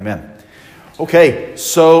Amen. Okay,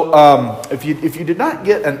 so if you did not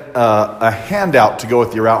get a handout to go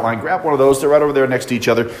with your outline, grab one of those. They're right over there next to each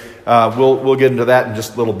other. We'll get into that in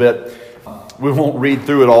just a little bit. We won't read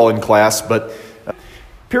through it all in class, but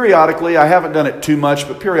periodically, I haven't done it too much,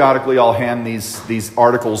 but periodically I'll hand these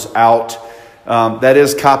articles out. That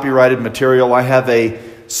is copyrighted material. I have a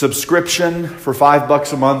subscription for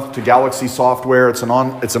 $5 a month to Galaxy Software. It's an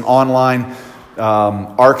online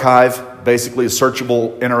archive. Basically a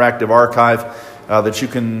searchable interactive archive that you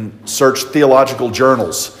can search theological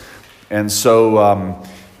journals. And so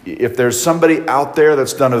if there's somebody out there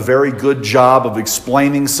that's done a very good job of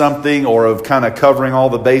explaining something or of kind of covering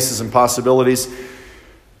all the bases and possibilities,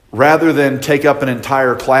 rather than take up an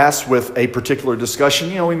entire class with a particular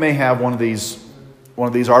discussion, we may have one of these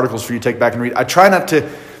articles for you to take back and read. I try not to,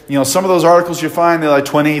 some of those articles you find, they're like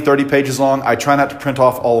 20, 30 pages long. I try not to print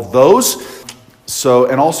off all of those. So,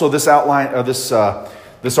 and also this outline, this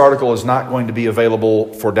article is not going to be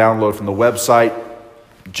available for download from the website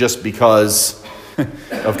just because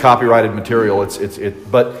of copyrighted material.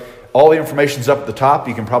 But all the information's up at the top.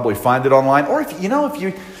 You can probably find it online. Or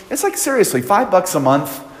it's like seriously, $5 a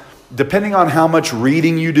month, depending on how much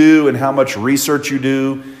reading you do and how much research you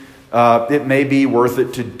do, it may be worth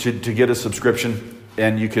it to get a subscription.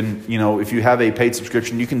 And you can, if you have a paid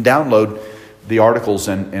subscription, you can download the articles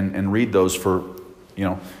and read those for,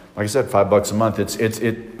 like I said, $5 a month.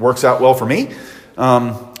 It works out well for me,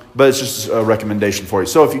 but it's just a recommendation for you.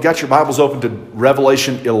 So if you got your Bibles open to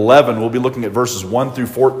Revelation 11, we'll be looking at verses 1 through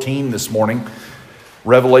 14 this morning.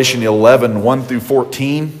 Revelation 11, 1 through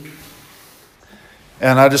 14.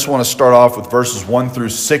 And I just want to start off with verses 1 through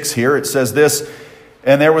 6 here. It says this,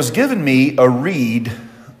 "And there was given me a reed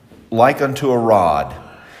like unto a rod.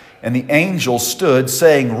 And the angel stood,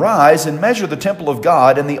 saying, Rise and measure the temple of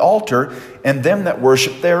God and the altar and them that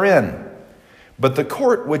worship therein. But the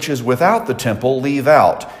court which is without the temple leave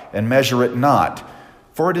out, and measure it not.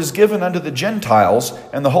 For it is given unto the Gentiles,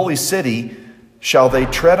 and the holy city shall they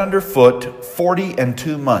tread under foot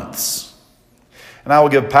 42 months. And I will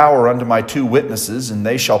give power unto my 2 witnesses, and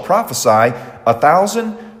they shall prophesy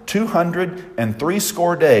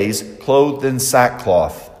 1,260 days, clothed in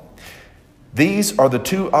sackcloth. These are the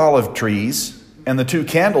 2 olive trees and the 2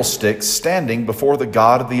 candlesticks standing before the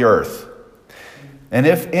God of the earth. And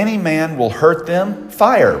if any man will hurt them,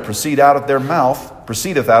 fire proceedeth out of their mouth,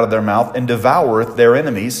 and devoureth their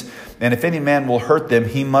enemies. And if any man will hurt them,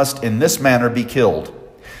 he must in this manner be killed.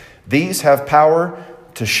 These have power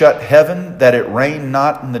to shut heaven, that it rain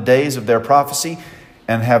not in the days of their prophecy,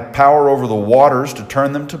 and have power over the waters to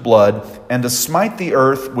turn them to blood, and to smite the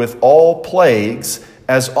earth with all plagues,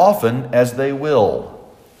 as often as they will."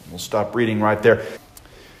 We'll stop reading right there.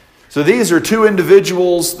 So these are 2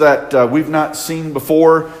 individuals that we've not seen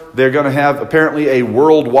before. They're going to have apparently a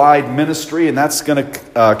worldwide ministry, and that's going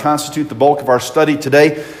to constitute the bulk of our study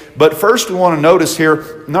today. But first we want to notice here,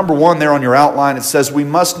 number 1 there on your outline, it says we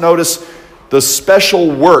must notice the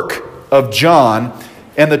special work of John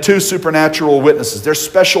and the 2 supernatural witnesses. Their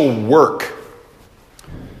special work.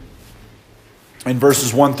 In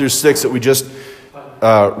verses 1 through 6 that we just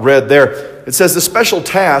read there, it says the special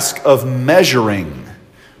task of measuring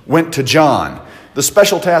went to John. The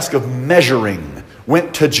special task of measuring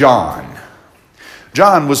went to John.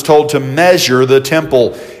 John was told to measure the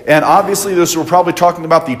temple. And obviously we're probably talking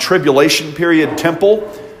about the tribulation period temple.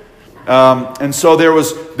 And so there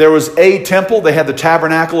was a temple. They had the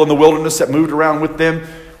tabernacle in the wilderness that moved around with them.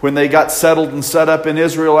 When they got settled and set up in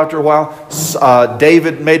Israel after a while,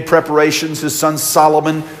 David made preparations. His son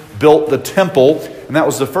Solomon built the temple, and that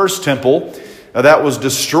was the first temple. That was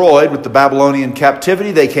destroyed with the Babylonian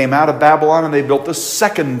captivity. They came out of Babylon and they built the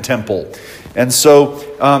second temple. And so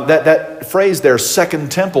that phrase there,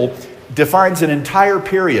 second temple, defines an entire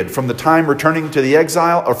period from the time returning to the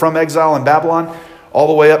exile, or from exile in Babylon, all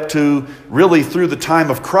the way up to really through the time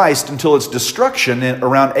of Christ until its destruction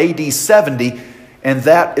around AD 70. And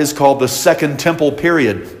that is called the Second Temple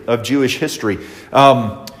period of Jewish history.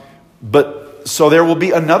 So there will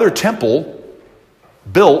be another temple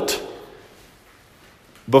built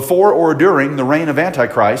before or during the reign of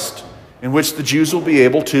Antichrist, in which the Jews will be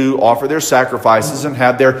able to offer their sacrifices and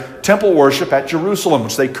have their temple worship at Jerusalem,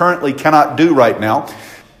 which they currently cannot do right now.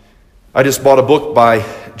 I just bought a book by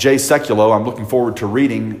Jay Sekulow. I'm looking forward to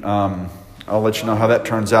reading. I'll let you know how that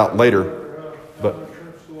turns out later. But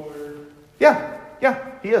yeah,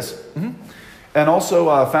 he is. Mm-hmm. And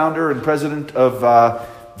also founder and president of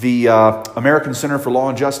the American Center for Law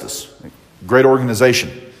and Justice. Great organization.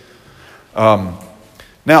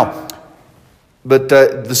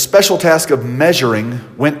 The special task of measuring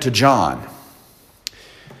went to John.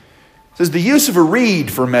 It says the use of a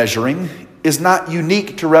reed for measuring is not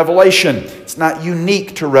unique to Revelation. It's not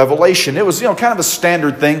unique to Revelation. It was, kind of a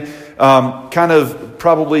standard thing, kind of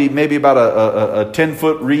probably maybe about a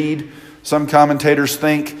 10-foot reed, some commentators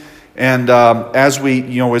think. And as we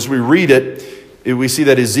read it, we see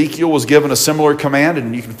that Ezekiel was given a similar command,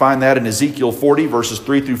 and you can find that in Ezekiel 40, verses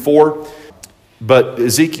 3 through 4. But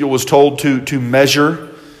Ezekiel was told to measure.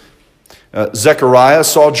 Zechariah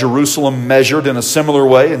saw Jerusalem measured in a similar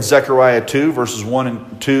way in Zechariah 2, verses 1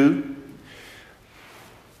 and 2.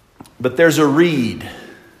 But there's a reed.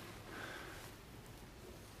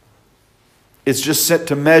 It's just set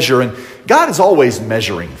to measure. And God is always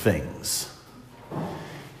measuring things.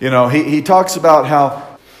 He talks about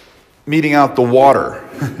how meting out the water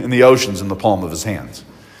in the oceans in the palm of his hands.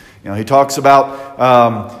 He talks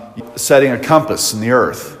about setting a compass in the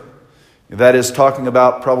earth. That is talking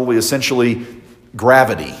about probably essentially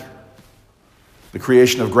gravity. The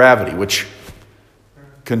creation of gravity, which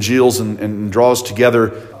congeals and draws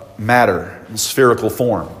together matter in spherical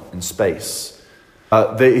form in space.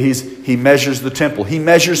 He measures the temple. He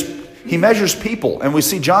measures people. And we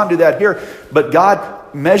see John do that here. But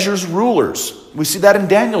God measures rulers. We see that in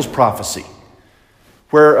Daniel's prophecy,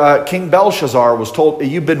 where King Belshazzar was told,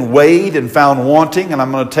 you've been weighed and found wanting, and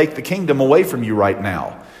I'm going to take the kingdom away from you right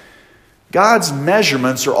now. God's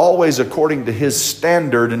measurements are always according to his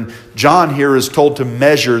standard, and John here is told to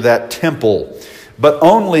measure that temple. But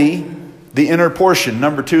only the inner portion.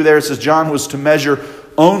 Number 2 there, it says John was to measure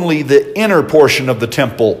only the inner portion of the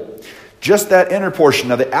temple. Just that inner portion.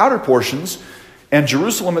 Now the outer portions and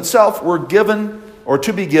Jerusalem itself were given or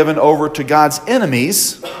to be given over to God's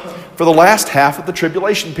enemies for the last half of the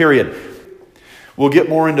tribulation period. We'll get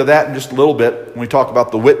more into that in just a little bit when we talk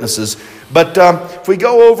about the witnesses. But if we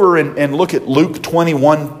go over and look at Luke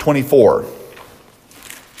 21:24.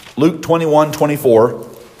 Luke 21:24.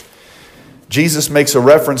 Jesus makes a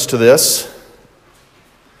reference to this.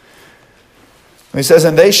 He says,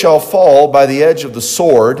 and they shall fall by the edge of the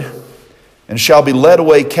sword, and shall be led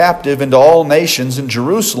away captive into all nations, and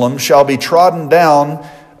Jerusalem shall be trodden down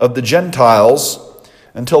of the Gentiles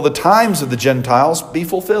until the times of the Gentiles be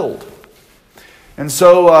fulfilled. And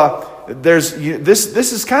so this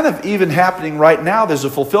is kind of even happening right now. There's a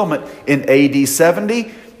fulfillment in AD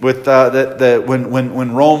 70 with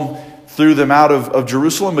when Rome threw them out of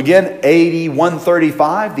Jerusalem. Again, AD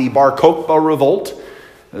 135, the Bar Kokhba revolt.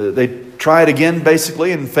 They tried again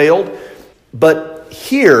basically and failed. But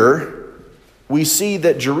here we see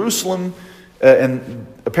that Jerusalem and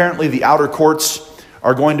apparently the outer courts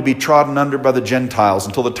are going to be trodden under by the Gentiles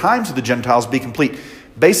until the times of the Gentiles be complete.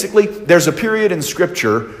 Basically, there's a period in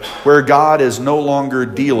Scripture where God is no longer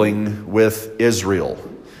dealing with Israel.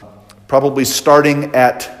 Probably starting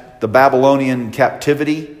at the Babylonian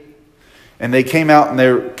captivity. And they came out and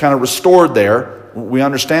they're kind of restored there. We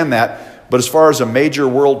understand that. But as far as a major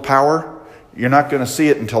world power, you're not going to see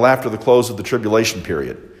it until after the close of the tribulation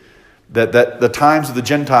period. That the times of the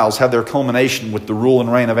Gentiles have their culmination with the rule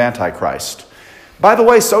and reign of Antichrist. By the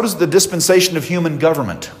way, so does the dispensation of human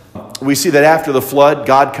government. We see that after the flood,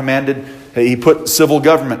 God commanded, he put civil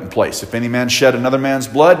government in place. If any man shed another man's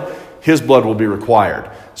blood, his blood will be required.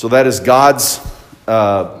 So that is God's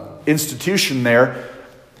institution there,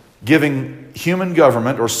 giving human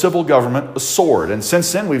government or civil government a sword. And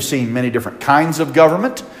since then, we've seen many different kinds of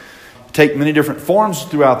government take many different forms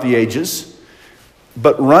throughout the ages.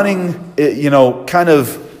 But running, kind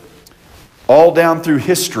of all down through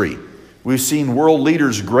history, we've seen world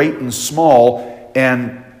leaders great and small,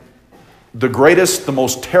 and the greatest, the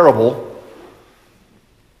most terrible,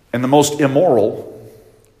 and the most immoral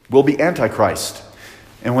will be Antichrist.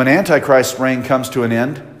 And when Antichrist's reign comes to an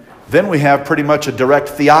end, then we have pretty much a direct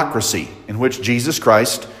theocracy in which Jesus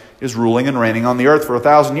Christ is ruling and reigning on the earth for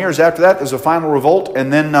 1,000 years. After that, there's a final revolt,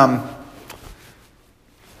 and then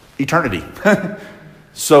eternity.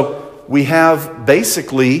 So we have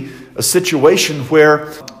basically a situation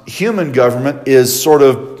where human government is sort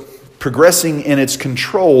of progressing in its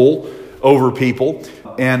control over people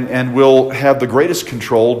and will have the greatest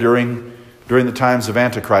control during the times of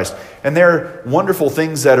Antichrist. And there are wonderful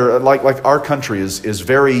things that are like our country is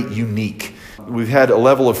very unique. We've had a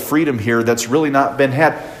level of freedom here that's really not been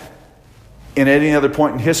had in any other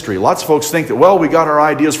point in history. Lots of folks think that, we got our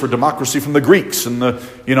ideas for democracy from the Greeks and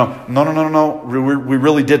no. We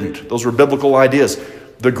really didn't. Those were biblical ideas.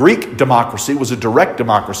 The Greek democracy was a direct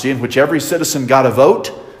democracy in which every citizen got a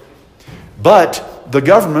vote, but the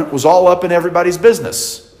government was all up in everybody's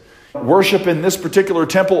business. Worship in this particular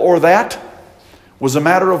temple or that was a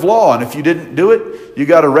matter of law, and if you didn't do it, you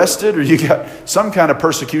got arrested or you got some kind of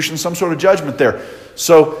persecution, some sort of judgment there.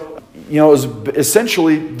 So is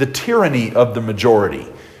essentially the tyranny of the majority,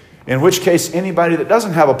 in which case anybody that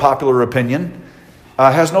doesn't have a popular opinion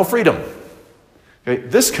has no freedom. Okay?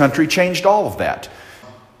 This country changed all of that.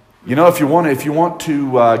 If you want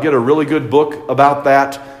to get a really good book about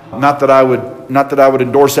that, not that I would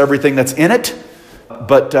endorse everything that's in it,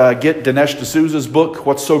 but get Dinesh D'Souza's book,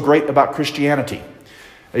 What's So Great About Christianity.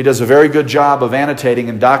 He does a very good job of annotating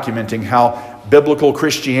and documenting how biblical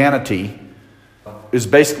Christianity is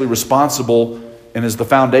basically responsible and is the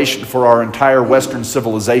foundation for our entire Western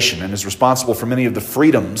civilization, and is responsible for many of the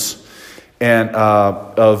freedoms and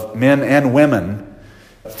of men and women,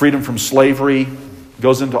 freedom from slavery,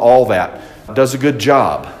 goes into all that. Does a good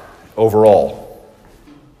job overall.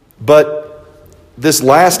 But this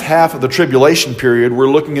last half of the tribulation period, we're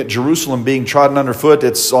looking at Jerusalem being trodden underfoot.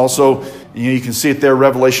 It's also, you can see it there,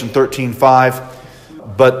 Revelation 13:5.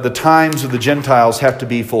 But the times of the Gentiles have to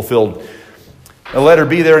be fulfilled. A letter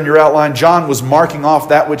B there in your outline. John was marking off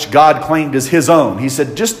that which God claimed as his own. He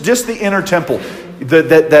said, just the inner temple,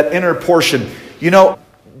 that inner portion.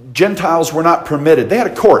 Gentiles were not permitted. They had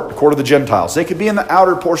a court, the court of the Gentiles. They could be in the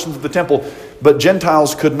outer portions of the temple, but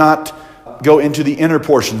Gentiles could not go into the inner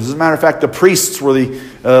portions. As a matter of fact, the priests were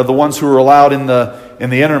the ones who were allowed in the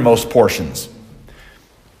innermost portions.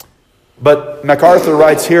 But MacArthur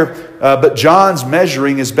writes here, but John's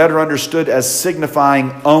measuring is better understood as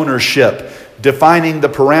signifying ownership, defining the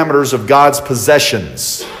parameters of God's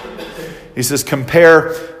possessions. He says,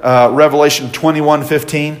 compare Revelation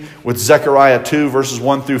 21:15 with Zechariah 2, verses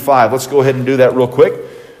 1 through 5. Let's go ahead and do that real quick.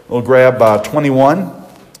 We'll grab 21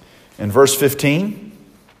 and verse 15.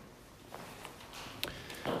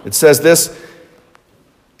 It says this,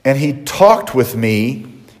 and he talked with me,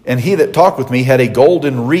 and he that talked with me had a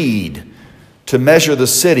golden reed to measure the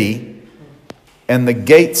city and the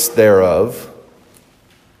gates thereof,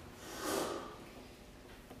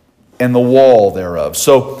 and the wall thereof.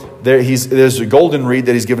 So there's a golden reed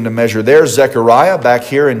that he's given to measure. There's Zechariah back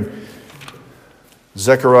here in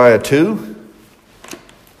Zechariah 2.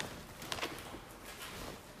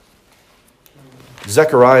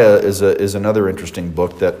 Zechariah is another interesting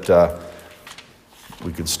book that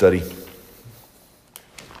we could study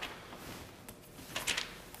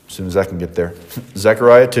as soon as I can get there.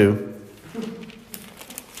 Zechariah 2.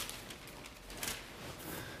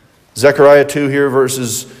 Zechariah 2 here,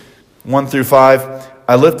 verses 1 through 5.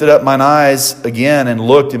 I lifted up mine eyes again and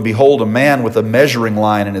looked, and behold, a man with a measuring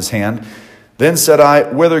line in his hand. Then said I,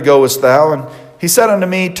 whither goest thou? And he said unto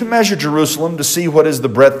me, to measure Jerusalem, to see what is the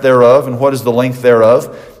breadth thereof, and what is the length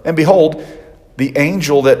thereof. And behold, the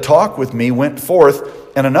angel that talked with me went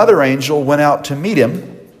forth, and another angel went out to meet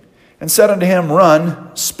him, and said unto him,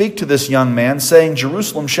 run, speak to this young man, saying,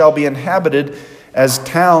 Jerusalem shall be inhabited as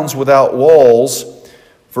towns without walls,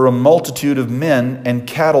 for a multitude of men and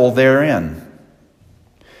cattle therein.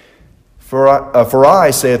 For I,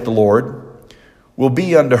 saith the Lord, will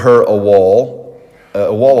be unto her a wall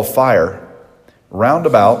of fire, round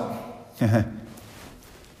about.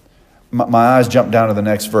 My eyes jumped down to the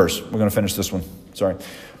next verse. We're going to finish this one. Sorry.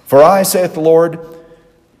 For I, saith the Lord,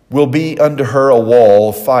 will be unto her a wall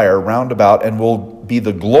of fire round about, and will be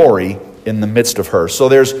the glory in the midst of her. So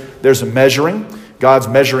there's a measuring. God's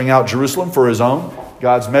measuring out Jerusalem for his own.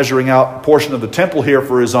 God's measuring out a portion of the temple here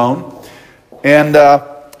for his own. And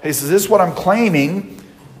he says, this is what I'm claiming.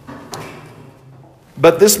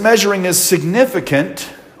 But this measuring is signified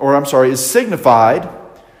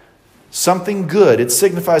something good. It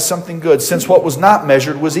signifies something good, since what was not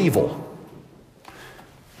measured was evil.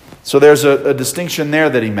 So there's a distinction there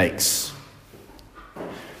that he makes.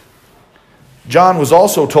 John was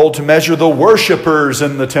also told to measure the worshipers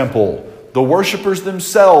in the temple. The worshipers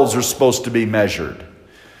themselves are supposed to be measured.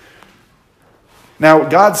 Now,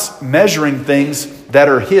 God's measuring things that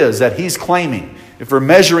are his, that he's claiming. If we're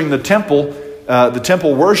measuring the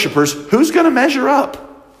temple worshipers, who's going to measure up?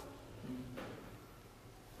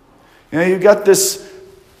 You've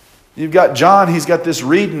got John, he's got this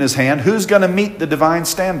reed in his hand. Who's going to meet the divine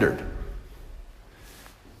standard?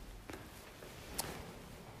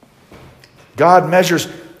 God measures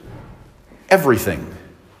everything,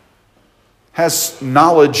 has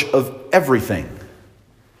knowledge of everything,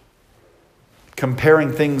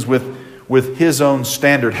 comparing things with his own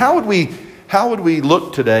standard. How would we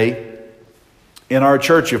look today in our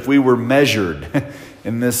church if we were measured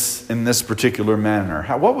in this particular manner?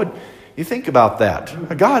 What would you think about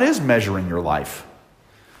that? God is measuring your life.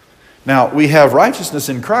 Now, we have righteousness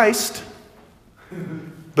in Christ,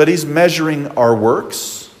 but he's measuring our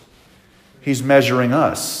works. He's measuring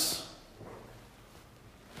us.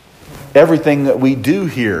 Everything that we do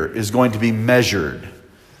here is going to be measured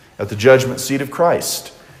at the judgment seat of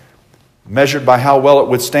Christ. measured by how well it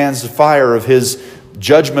withstands the fire of His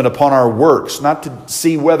judgment upon our works, not to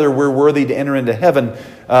see whether we're worthy to enter into heaven,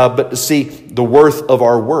 but to see the worth of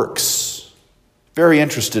our works. Very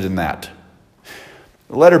interested in that.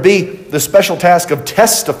 Letter B, the special task of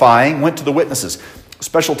testifying went to the witnesses.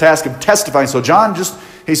 Special task of testifying. So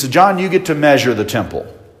he said, John, you get to measure the temple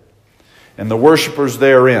and the worshipers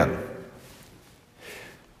therein.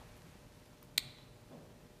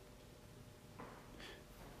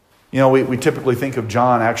 You know, we typically think of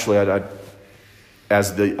John actually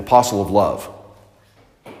as the apostle of love.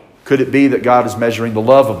 Could it be that God is measuring the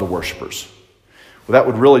love of the worshipers? Well, that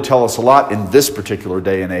would really tell us a lot in this particular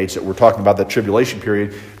day and age that we're talking about, that tribulation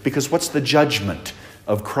period, because what's the judgment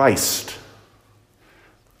of Christ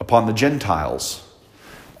upon the Gentiles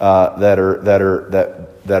that are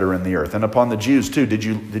in the earth, and upon the Jews too? Did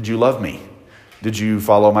you love me? Did you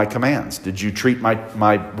follow my commands? Did you treat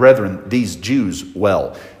my brethren, these Jews,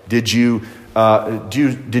 well? Did you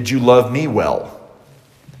love me well?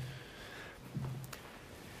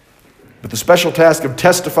 But the special task of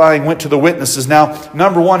testifying went to the witnesses. Now,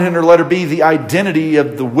 number one in letter B, the identity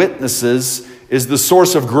of the witnesses is the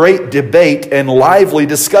source of great debate and lively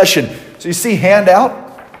discussion. So you see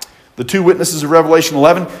handout, the two witnesses of Revelation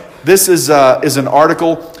 11. This is an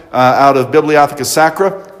article out of Bibliotheca Sacra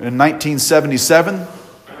in 1997.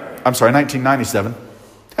 I'm sorry, 1997.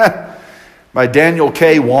 By Daniel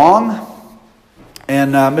K. Wong.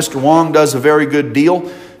 And Mr. Wong does a very good deal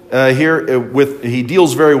here. He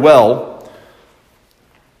deals very well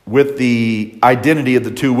with the identity of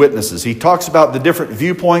the two witnesses. He talks about the different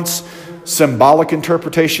viewpoints, symbolic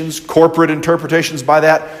interpretations, corporate interpretations by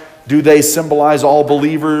that. Do they symbolize all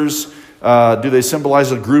believers? Do they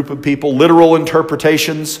symbolize a group of people? Literal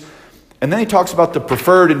interpretations. And then he talks about the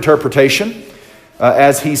preferred interpretation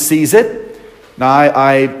as he sees it. Now,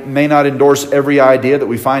 I may not endorse every idea that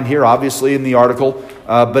we find here, obviously, in the article,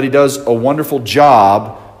 but he does a wonderful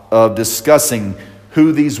job of discussing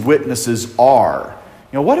who these witnesses are.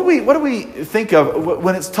 You know, what do we think of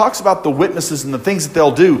when it talks about the witnesses and the things that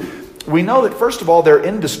they'll do? We know that, first of all, they're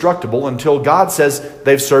indestructible until God says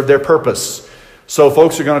they've served their purpose. So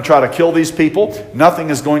folks are going to try to kill these people. Nothing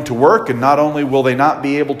is going to work, and not only will they not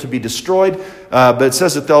be able to be destroyed, but it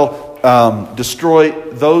says that they'll destroy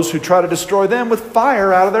those who try to destroy them with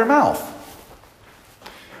fire out of their mouth.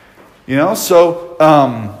 You know, so,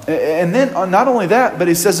 and then not only that, but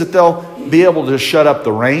he says that they'll be able to shut up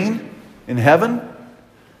the rain in heaven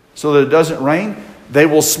so that it doesn't rain. They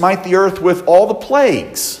will smite the earth with all the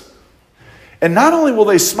plagues. And not only will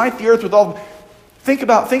they smite the earth with all... Think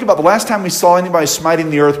about the last time we saw anybody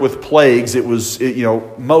smiting the earth with plagues. It was,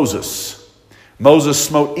 Moses. Moses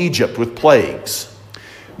smote Egypt with plagues.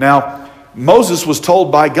 Now, Moses was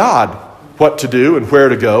told by God what to do and where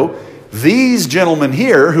to go. These gentlemen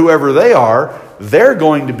here, whoever they are, they're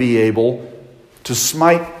going to be able to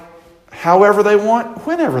smite however they want,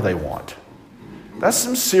 whenever they want. That's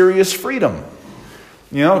some serious freedom.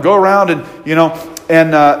 Go around and,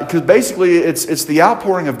 because basically it's the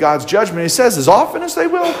outpouring of God's judgment. He says as often as they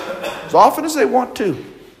will, as often as they want to.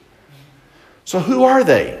 So who are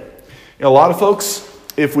they? A lot of folks,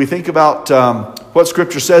 if we think about what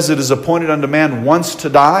Scripture says, it is appointed unto man once to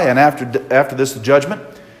die, and after this the judgment.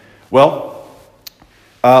 Well,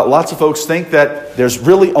 lots of folks think that there's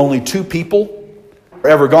really only two people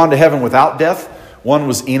ever gone to heaven without death. One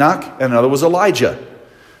was Enoch, and another was Elijah.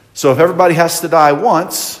 So if everybody has to die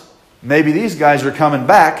once, maybe these guys are coming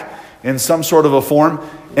back in some sort of a form,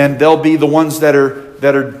 and they'll be the ones that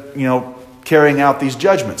are carrying out these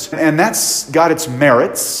judgments. And that's got its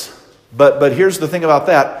merits. But here's the thing about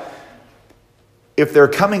that. If they're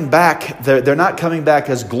coming back, they're not coming back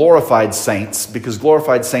as glorified saints, because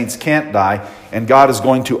glorified saints can't die, and God is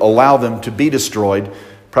going to allow them to be destroyed,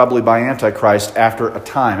 probably by Antichrist, after a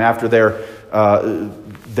time, after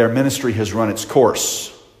their ministry has run its course.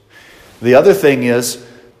 The other thing is,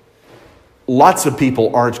 lots of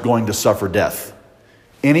people aren't going to suffer death.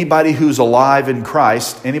 Anybody who's alive in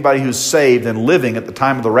Christ, anybody who's saved and living at the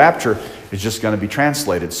time of the rapture is just going to be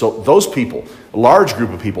translated. So those people, a large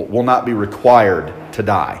group of people, will not be required to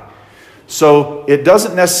die. So it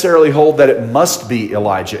doesn't necessarily hold that it must be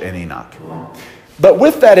Elijah and Enoch. But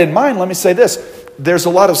with that in mind, let me say this. There's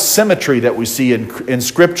a lot of symmetry that we see in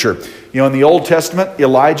Scripture. In the Old Testament,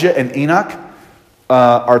 Elijah and Enoch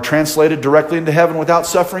are translated directly into heaven without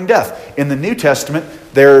suffering death. In the New Testament,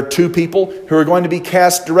 there are two people who are going to be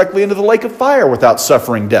cast directly into the lake of fire without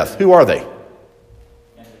suffering death. Who are they?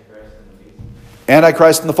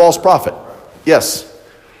 Antichrist and the false prophet. Yes.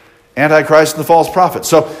 Antichrist and the false prophet.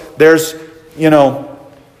 So there's,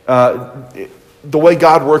 the way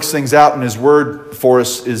God works things out in His Word for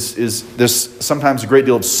us is there's sometimes a great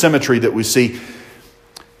deal of symmetry that we see.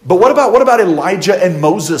 But what about Elijah and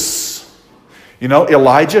Moses?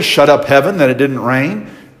 Elijah shut up heaven that it didn't rain.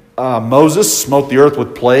 Moses smote the earth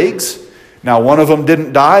with plagues. Now, one of them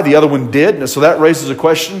didn't die, the other one did. And so that raises a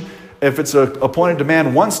question. If it's appointed to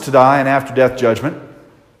man once to die and after death judgment,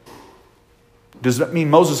 does that mean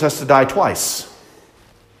Moses has to die twice?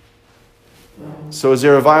 So is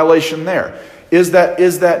there a violation there? Is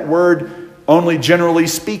that word only generally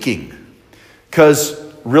speaking? Because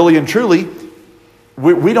really and truly,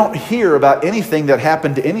 we don't hear about anything that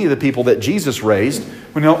happened to any of the people that Jesus raised.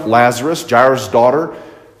 We know Lazarus, Jairus' daughter.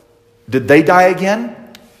 Did they die again?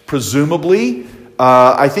 Presumably.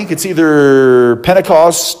 I think it's either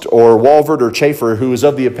Pentecost or Walvoord or Chafer who is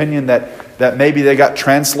of the opinion that maybe they got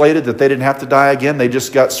translated, that they didn't have to die again. They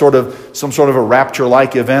just got some sort of a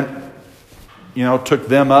rapture-like event, took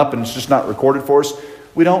them up, and it's just not recorded for us.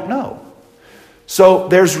 We don't know. So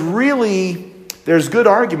there's good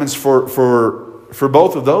arguments for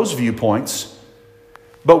both of those viewpoints,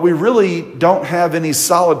 but we really don't have any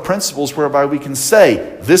solid principles whereby we can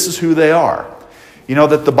say this is who they are.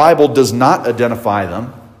 That the Bible does not identify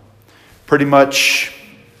them pretty much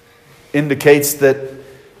indicates that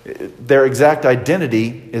their exact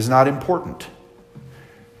identity is not important.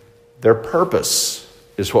 Their purpose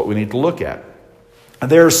is what we need to look at. And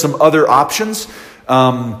there are some other options,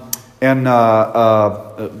 and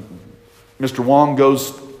Mr. Wong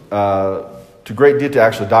goes to great detail,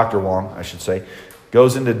 actually Dr. Wong, I should say,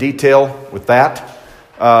 goes into detail with that.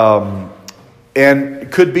 And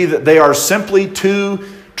it could be that they are simply two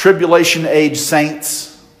tribulation-age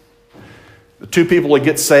saints, the two people that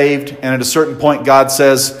get saved, and at a certain point God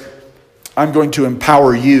says, I'm going to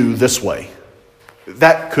empower you this way.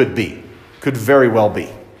 That could very well be.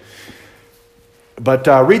 But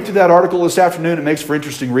read through that article this afternoon. It makes for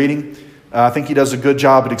interesting reading. I think he does a good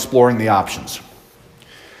job at exploring the options.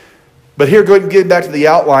 But here, go ahead and get back to the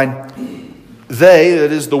outline. They,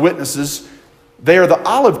 that is the witnesses, they are the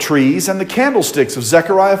olive trees and the candlesticks of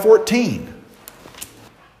Zechariah 14.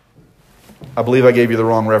 I believe I gave you the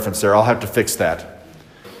wrong reference there. I'll have to fix that.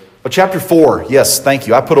 But chapter 4, yes, thank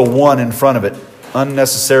you. I put a 1 in front of it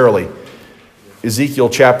unnecessarily. Ezekiel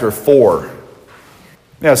chapter 4.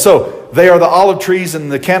 Yeah, so they are the olive trees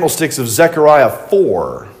and the candlesticks of Zechariah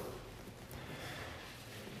 4.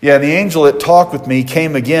 Yeah, the angel that talked with me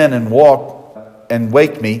came again and walked and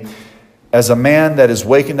waked me as a man that is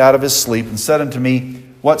wakened out of his sleep, and said unto me,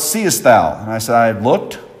 What seest thou? And I said, I had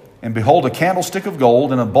looked, and behold, a candlestick of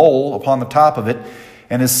gold, and a bowl upon the top of it,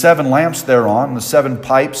 and his 7 lamps thereon, and the 7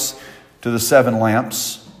 pipes to the 7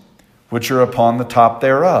 lamps, which are upon the top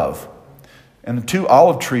thereof. And the 2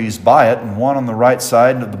 olive trees by it, and one on the right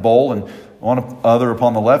side of the bowl, and one other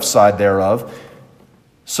upon the left side thereof.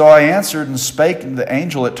 So I answered and spake unto the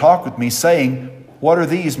angel that talked with me, saying, What are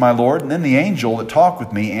these, my Lord? And then the angel that talked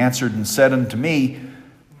with me answered and said unto me,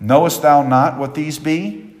 Knowest thou not what these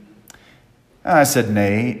be? And I said,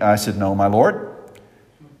 Nay. I said, No, my Lord.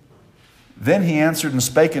 Then he answered and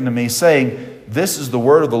spake unto me, saying, This is the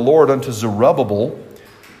word of the Lord unto Zerubbabel,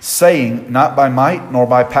 saying, Not by might nor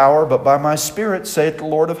by power, but by my Spirit, saith the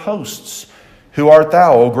Lord of hosts. Who art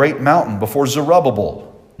thou, O great mountain, before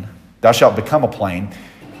Zerubbabel? Thou shalt become a plain,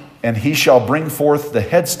 and he shall bring forth the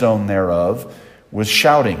headstone thereof, with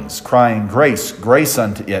shoutings, crying, Grace, grace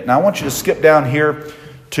unto it. Now I want you to skip down here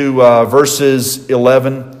to verses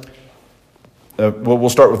 11. We'll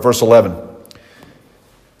start with verse 11. It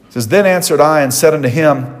says, Then answered I and said unto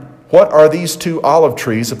him, What are these 2 olive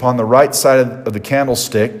trees upon the right side of the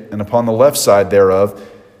candlestick, and upon the left side thereof?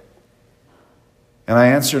 And I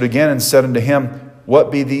answered again and said unto him,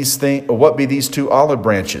 What be these 2 olive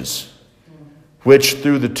branches, which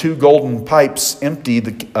through the 2 golden pipes empty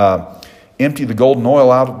the golden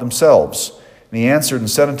oil out of themselves? And he answered and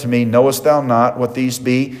said unto me, Knowest thou not what these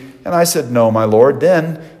be? And I said, No, my Lord.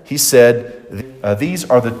 Then he said, These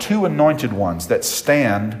are the 2 anointed ones that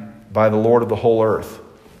stand by the Lord of the whole earth.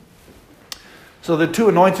 So the 2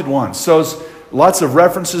 anointed ones. So lots of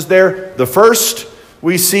references there. The first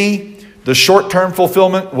we see, the short-term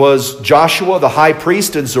fulfillment was Joshua, the high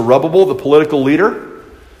priest, and Zerubbabel, the political leader,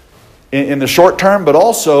 in the short term, but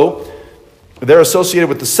also they're associated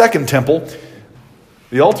with the second temple.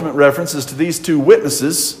 The ultimate reference is to these 2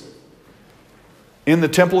 witnesses in the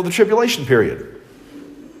temple of the tribulation period.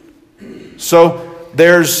 So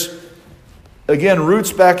there's, again,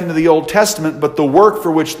 roots back into the Old Testament, but the work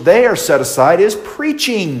for which they are set aside is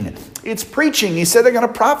preaching. It's preaching. He said they're going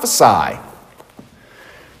to prophesy.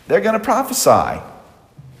 They're going to prophesy.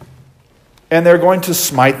 And they're going to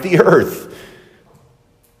smite the earth.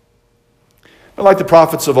 But like the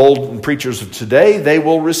prophets of old and preachers of today, they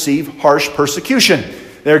will receive harsh persecution.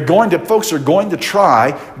 Folks are going to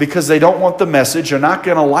try, because they don't want the message, they're not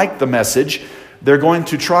going to like the message, they're going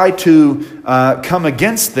to try to come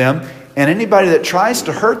against them, and anybody that tries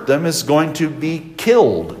to hurt them is going to be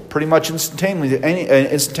killed pretty much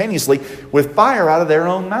instantaneously with fire out of their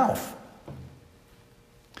own mouth.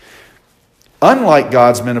 Unlike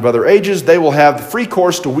God's men of other ages, they will have the free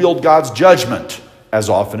course to wield God's judgment as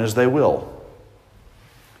often as they will.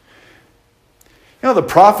 The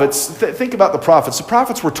prophets, think about the prophets. The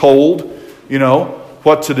prophets were told,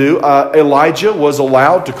 what to do. Elijah was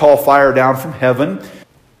allowed to call fire down from heaven,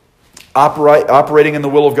 operating in the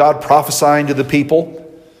will of God, prophesying to the people.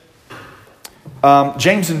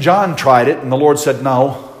 James and John tried it, and the Lord said,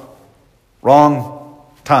 no, wrong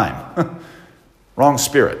time, wrong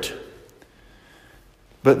spirit.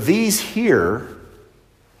 But these here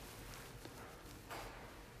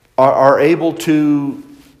are able to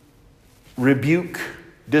rebuke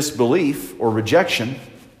disbelief or rejection,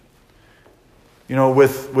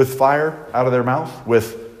 with fire out of their mouth,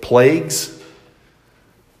 with plagues.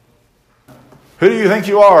 Who do you think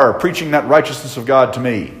you are, preaching that righteousness of God to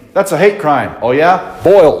me? That's a hate crime. Oh yeah?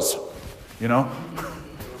 Boils.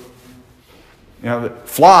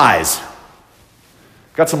 Flies.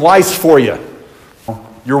 Got some lice for you.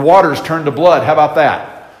 Your water's turned to blood. How about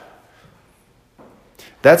that?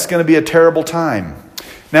 That's going to be a terrible time.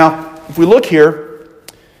 Now, if we look here,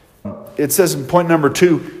 it says in point number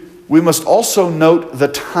 2, we must also note the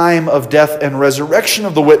time of death and resurrection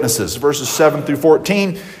of the witnesses. Verses 7 through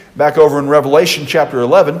 14, back over in Revelation chapter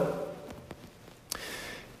 11.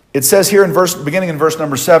 It says here beginning in verse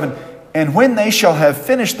number 7, and when they shall have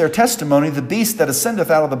finished their testimony, the beast that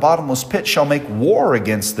ascendeth out of the bottomless pit shall make war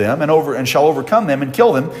against them, and shall overcome them and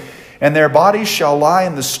kill them, and their bodies shall lie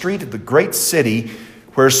in the street of the great city,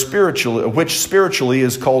 which spiritually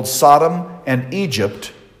is called Sodom and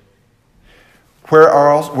Egypt, where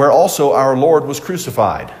also our Lord was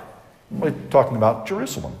crucified. We're talking about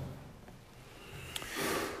Jerusalem.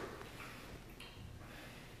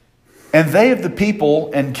 And they of the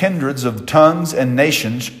people and kindreds of tongues and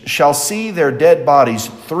nations shall see their dead bodies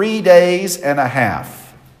 3 days and a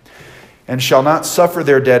half, and shall not suffer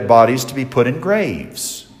their dead bodies to be put in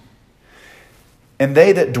graves. And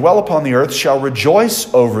they that dwell upon the earth shall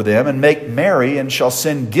rejoice over them, and make merry, and shall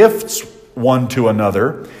send gifts one to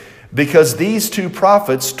another, because these 2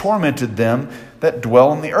 prophets tormented them that dwell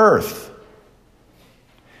on the earth.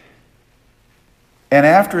 And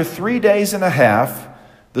after 3 days and a half,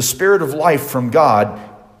 the Spirit of life from God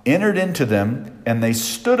entered into them, and they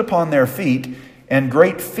stood upon their feet, and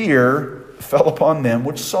great fear fell upon them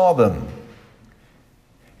which saw them.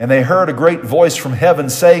 And they heard a great voice from heaven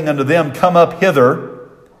saying unto them, Come up hither.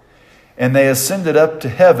 And they ascended up to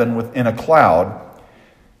heaven in a cloud,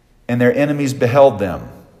 and their enemies beheld them.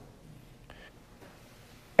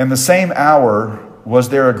 And the same hour was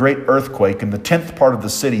there a great earthquake, and the 10th part of the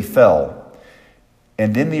city fell.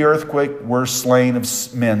 And in the earthquake were slain of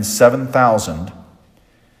men 7,000,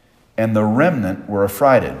 and the remnant were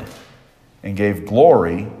affrighted, and gave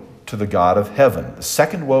glory to the God of heaven. The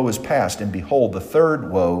second woe is past, and behold, the third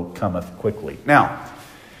woe cometh quickly. Now,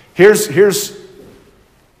 here's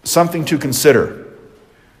something to consider.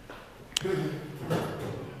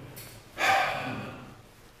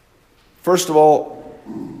 First of all,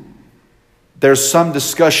 there's some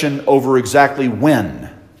discussion over exactly when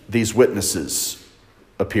these witnesses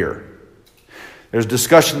appear. There's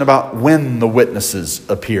discussion about when the witnesses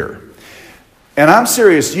appear. And I'm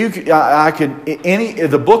serious,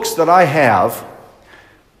 the books that I have,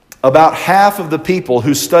 about half of the people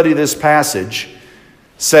who study this passage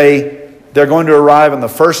say they're going to arrive in the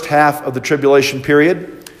first half of the tribulation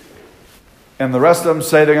period, and the rest of them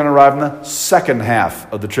say they're going to arrive in the second half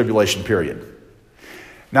of the tribulation period.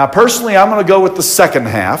 Now, personally, I'm going to go with the second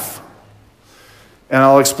half, and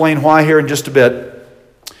I'll explain why here in just a bit.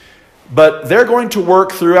 But they're going to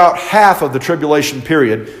work throughout half of the tribulation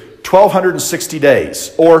period, 1,260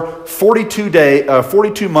 days, or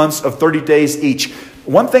 42 months of 30 days each.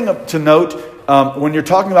 One thing to note, when you're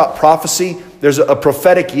talking about prophecy, there's a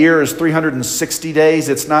prophetic year is 360 days.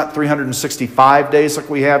 It's not 365 days like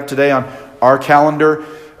we have today on our calendar.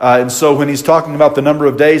 And so when he's talking about the number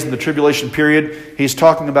of days in the tribulation period, he's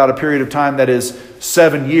talking about a period of time that is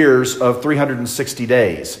 7 years of 360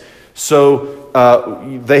 days. So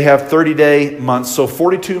they have 30-day months. So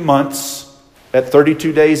 42 months at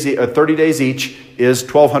 30 days each is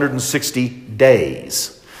 1,260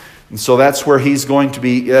 days. And so that's where he's going to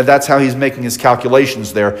be. That's how he's making his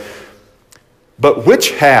calculations there. But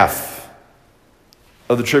which half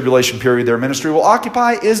of the tribulation period their ministry will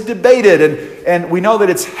occupy is debated. And we know that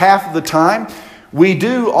it's half of the time. We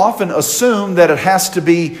do often assume that it has to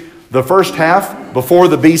be the first half before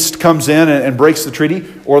the beast comes in and breaks the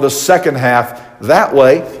treaty, or the second half that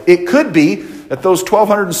way. It could be that those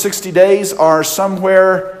 1,260 days are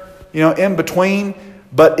somewhere, in between.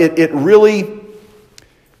 But it really,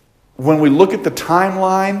 when we look at the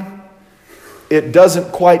timeline, it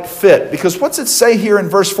doesn't quite fit. Because what's it say here in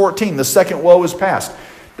verse 14? The second woe is past.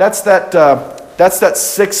 That's that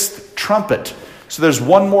sixth trumpet. So there's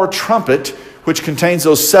one more trumpet which contains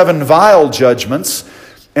those 7 vial judgments.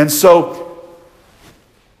 And so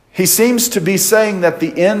he seems to be saying that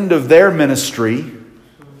the end of their ministry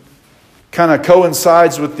kind of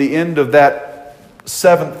coincides with the end of that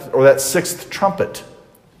 7th or that 6th trumpet.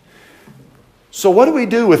 So what do we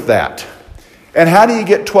do with that? And how do you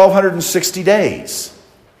get 1,260 days?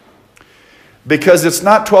 Because it's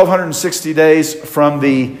not 1,260 days from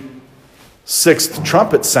the 6th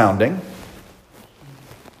trumpet sounding.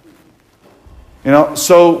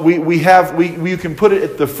 So you can put it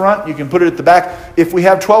at the front, you can put it at the back. If we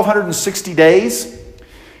have 1,260 days,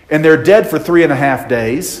 and they're dead for 3.5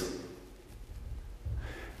 days,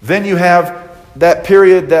 then you have that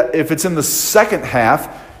period that if it's in the second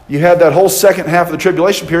half, you have that whole second half of the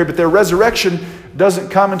tribulation period, but their resurrection doesn't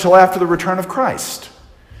come until after the return of Christ,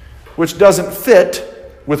 which doesn't fit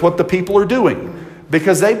with what the people are doing.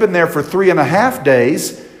 Because they've been there for 3.5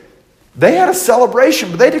 days. They had a celebration,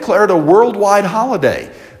 but they declared a worldwide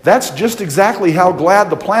holiday. That's just exactly how glad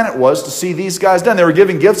the planet was to see these guys done. They were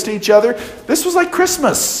giving gifts to each other. This was like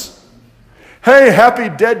Christmas. Hey, happy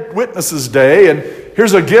Dead Witnesses Day, and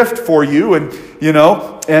here's a gift for you, and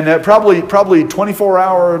probably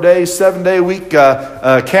 24-hour a day, 7-day a week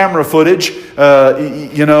camera footage,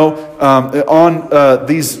 on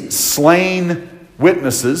these slain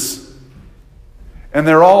witnesses, and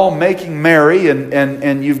they're all making merry,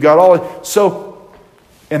 and you've got all so,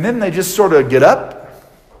 and then they just sort of get up,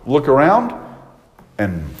 look around,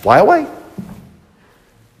 and fly away.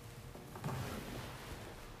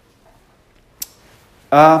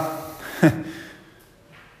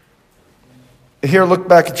 Here, look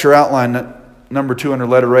back at your outline, number 2 under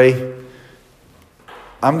letter A.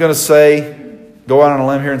 I'm going to go out on a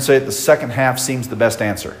limb here and say that the second half seems the best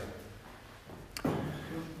answer.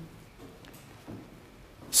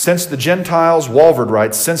 Since the Gentiles, Walvoord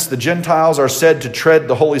writes, since the Gentiles are said to tread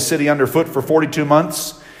the holy city underfoot for 42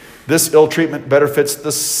 months, this ill treatment better fits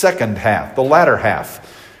the second half, the latter half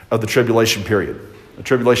of the tribulation period, the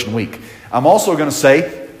tribulation week. I'm also going to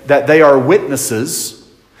say that they are witnesses,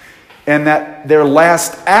 and that their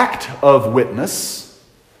last act of witness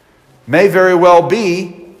may very well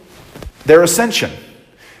be their ascension.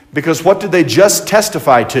 Because what did they just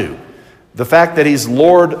testify to? The fact that He's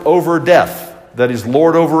Lord over death, that He's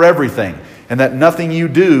Lord over everything, and that nothing you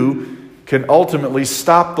do can ultimately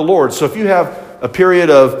stop the Lord. So if you have a period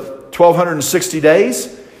of 1,260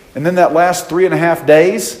 days, and then that last 3.5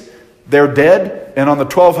 days, they're dead, and on the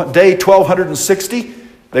 1,260,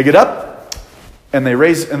 they get up, and they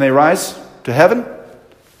rise to heaven.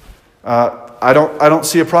 I don't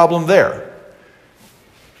see a problem there.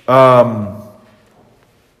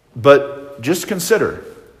 But just consider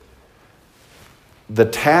the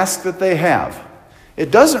task that they have.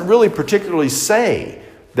 It doesn't really particularly say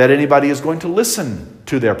that anybody is going to listen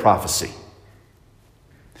to their prophecy.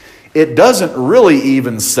 It doesn't really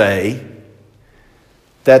even say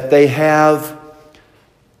that they have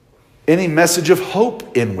any message of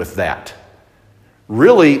hope in with that.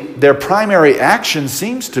 Really, their primary action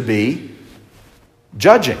seems to be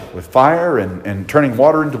judging with fire and turning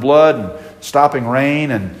water into blood and stopping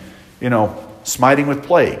rain and, smiting with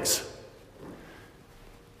plagues.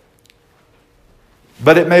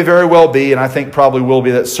 But it may very well be, and I think probably will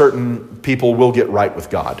be, that certain people will get right with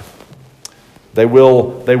God. They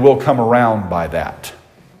will come around by that.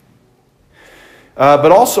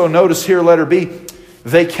 But also notice here, letter B,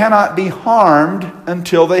 they cannot be harmed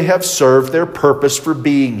until they have served their purpose for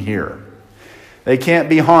being here. They can't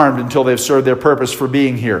be harmed until they've served their purpose for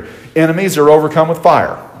being here. Enemies are overcome with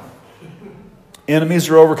fire. Enemies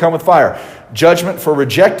are overcome with fire. Judgment for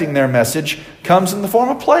rejecting their message comes in the form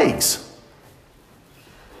of plagues.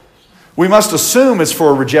 We must assume it's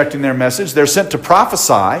for rejecting their message. They're sent to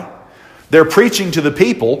prophesy. They're preaching to the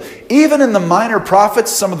people. Even in the minor prophets,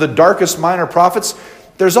 some of the darkest minor prophets,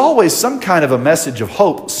 there's always some kind of a message of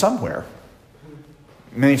hope somewhere.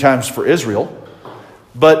 Many times for Israel.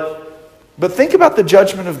 But think about the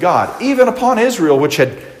judgment of God. Even upon Israel,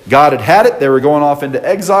 God had it. They were going off into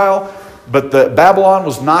exile. But Babylon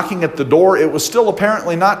was knocking at the door. It was still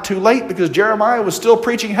apparently not too late, because Jeremiah was still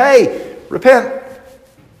preaching, hey, repent.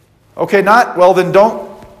 Okay, not? Well, then don't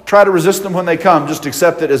try to resist them when they come. Just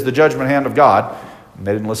accept it as the judgment hand of God. And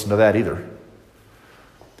they didn't listen to that either.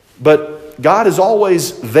 But God is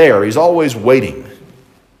always there. He's always waiting.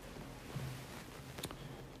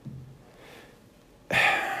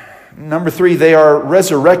 Number 3, they are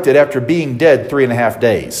resurrected after being dead 3.5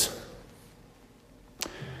 days.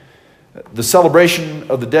 The celebration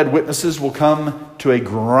of the dead witnesses will come to a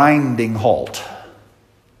grinding halt.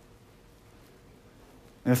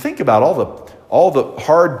 Now think about all the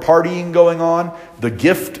hard partying going on, the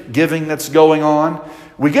gift giving that's going on.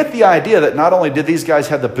 We get the idea that not only did these guys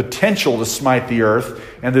have the potential to smite the earth,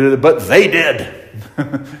 but they did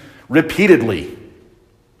repeatedly.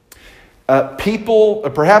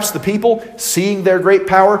 Perhaps the people, seeing their great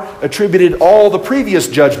power, attributed all the previous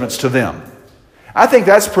judgments to them. I think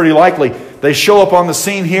that's pretty likely. They show up on the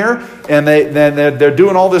scene here, and they're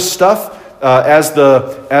doing all this stuff as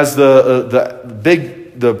the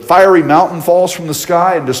fiery mountain falls from the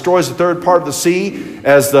sky and destroys the third part of the sea,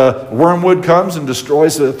 as the wormwood comes and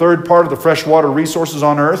destroys the third part of the freshwater resources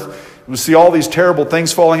on earth. We see all these terrible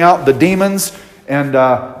things falling out. The demons and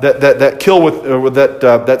that kill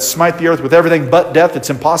that smite the earth with everything but death. It's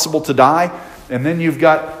impossible to die. And then you've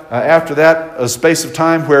got, after that, a space of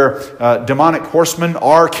time where demonic horsemen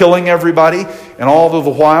are killing everybody. And all the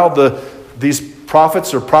while, these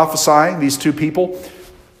prophets are prophesying, these two people.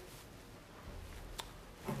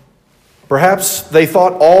 Perhaps they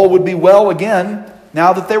thought all would be well again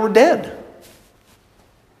now that they were dead.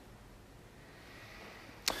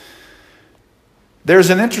 There's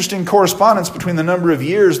an interesting correspondence between the number of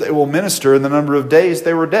years they will minister and the number of days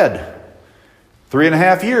they were dead.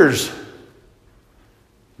 3.5 years.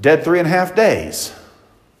 Dead 3.5 days.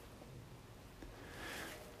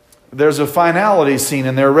 There's a finality seen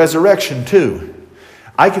in their resurrection too.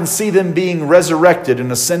 I can see them being resurrected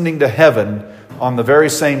and ascending to heaven on the very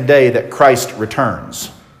same day that Christ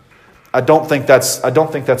returns. I don't think that's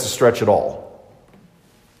a stretch at all.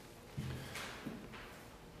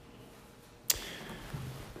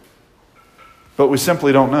 But we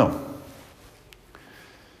simply don't know.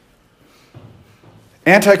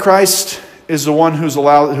 Antichrist is the one who's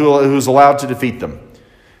allowed to defeat them,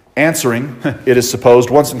 answering, it is supposed,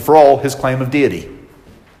 once and for all, his claim of deity.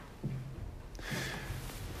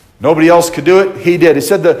 Nobody else could do it. He did. He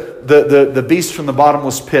said the beast from the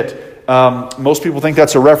bottomless pit. Most people think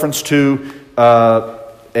that's a reference to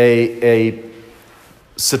a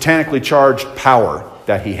satanically charged power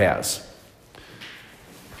that he has.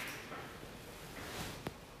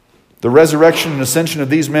 The resurrection and ascension of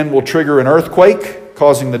these men will trigger an earthquake,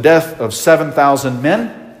 causing the death of 7,000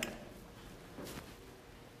 men.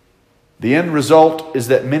 The end result is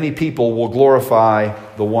that many people will glorify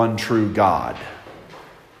the one true God.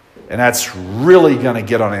 And that's really going to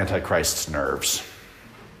get on Antichrist's nerves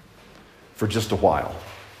for just a while.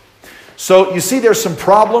 So you see there's some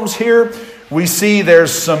problems here. We see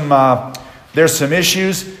there's some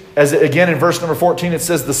issues. As again in verse number 14 it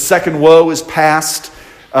says the second woe is past.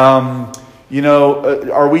 Are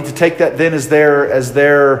we to take that then as their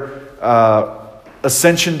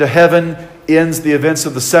ascension to heaven ends the events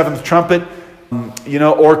of the seventh trumpet?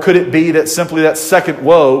 Or could it be that simply that second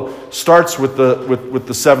woe starts with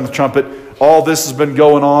the seventh trumpet? All this has been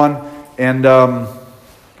going on, and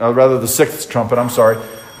rather the sixth trumpet. I'm sorry.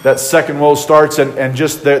 That second woe starts, and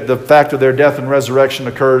just the fact of their death and resurrection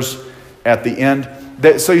occurs at the end.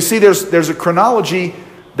 So you see, there's a chronology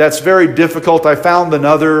that's very difficult. I found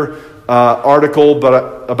another article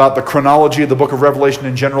about the chronology of the book of Revelation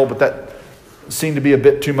in general, but that seemed to be a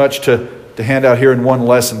bit too much to hand out here in one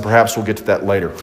lesson. Perhaps we'll get to that later.